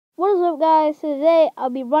What is up, guys? Today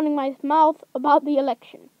I'll be running my mouth about the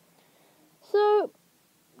election. So,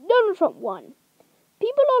 Donald Trump won.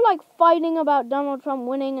 People are fighting about Donald Trump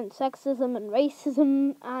winning and sexism and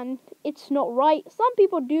racism, and it's not right. Some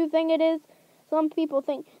people do think it is. Some people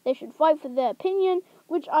think they should fight for their opinion,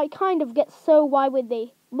 which I kind of get. So why would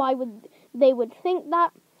they think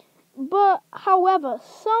that? But however,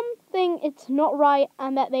 some think it's not right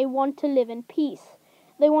and that they want to live in peace.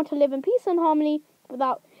 They want to live in peace and harmony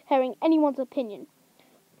without hearing anyone's opinion.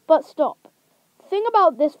 But stop. Think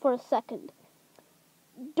about this for a second.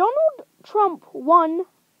 Donald Trump won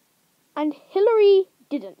and Hillary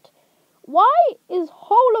didn't. Why is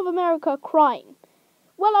whole of America crying?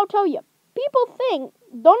 Well, I'll tell you. People think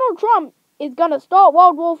Donald Trump is gonna start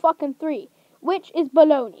World War III, which is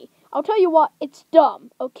baloney. I'll tell you what, it's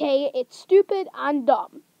dumb, okay? It's stupid and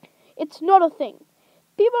dumb. It's not a thing.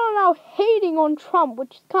 People are now hating on Trump,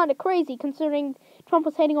 which is kind of crazy considering Trump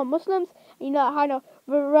was hating on Muslims. You know, that kind of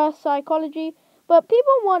reverse psychology. But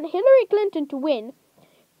people want Hillary Clinton to win.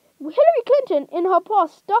 Hillary Clinton, in her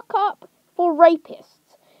past, stuck up for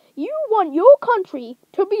rapists. You want your country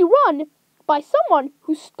to be run by someone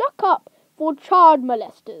who stuck up for child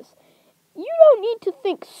molesters. You don't need to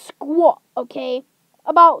think squat, okay,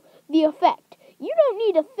 about the effect. You don't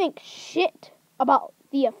need to think shit about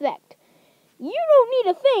the effect. You don't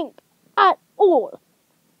need to think at all.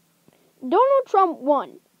 Donald Trump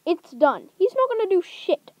won. It's done. He's not going to do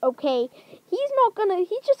shit, okay? He's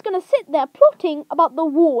just going to sit there plotting about the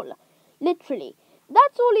wall. Literally.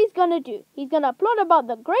 That's all he's going to do. He's going to plot about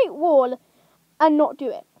the Great Wall and not do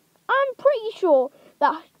it. I'm pretty sure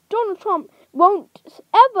that Donald Trump won't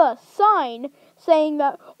ever sign saying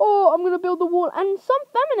that, oh, I'm going to build the wall. And some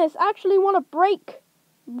feminists actually want to break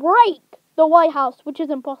the White House, which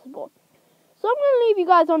is impossible. So I'm going to leave you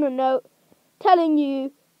guys on a note telling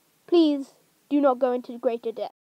you, please do not go into greater debt.